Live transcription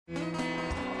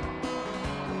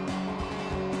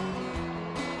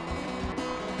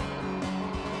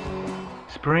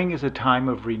Spring is a time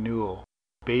of renewal.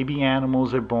 Baby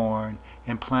animals are born,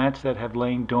 and plants that have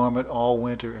lain dormant all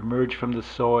winter emerge from the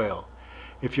soil.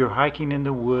 If you're hiking in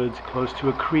the woods close to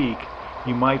a creek,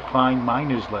 you might find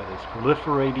miner's lettuce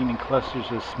proliferating in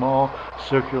clusters of small,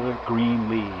 circular green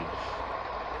leaves.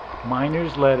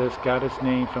 Miner's lettuce got its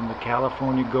name from the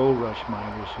California gold rush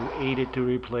miners who ate it to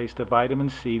replace the vitamin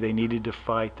C they needed to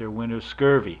fight their winter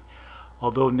scurvy.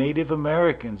 Although Native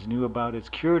Americans knew about its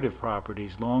curative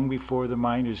properties long before the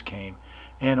miners came,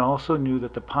 and also knew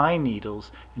that the pine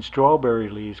needles and strawberry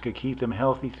leaves could keep them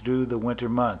healthy through the winter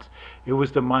months, it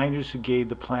was the miners who gave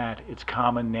the plant its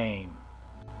common name.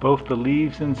 Both the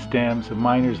leaves and stems of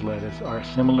miner's lettuce are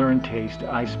similar in taste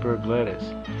to iceberg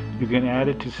lettuce. You can add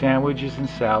it to sandwiches and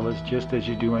salads just as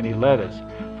you do any lettuce.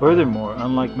 Furthermore,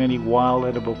 unlike many wild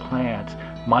edible plants,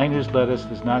 miner's lettuce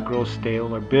does not grow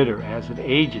stale or bitter as it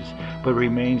ages, but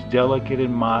remains delicate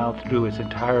and mild through its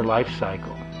entire life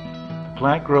cycle. The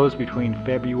plant grows between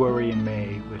February and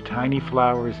May, with tiny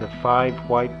flowers of 5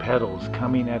 white petals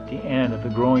coming at the end of the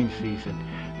growing season.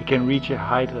 It can reach a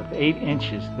height of 8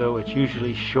 inches, though it's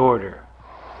usually shorter.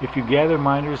 If you gather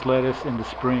miner's lettuce in the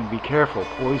spring, be careful.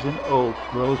 Poison oak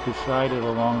grows beside it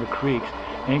along the creeks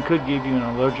and could give you an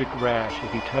allergic rash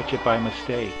if you touch it by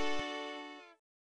mistake.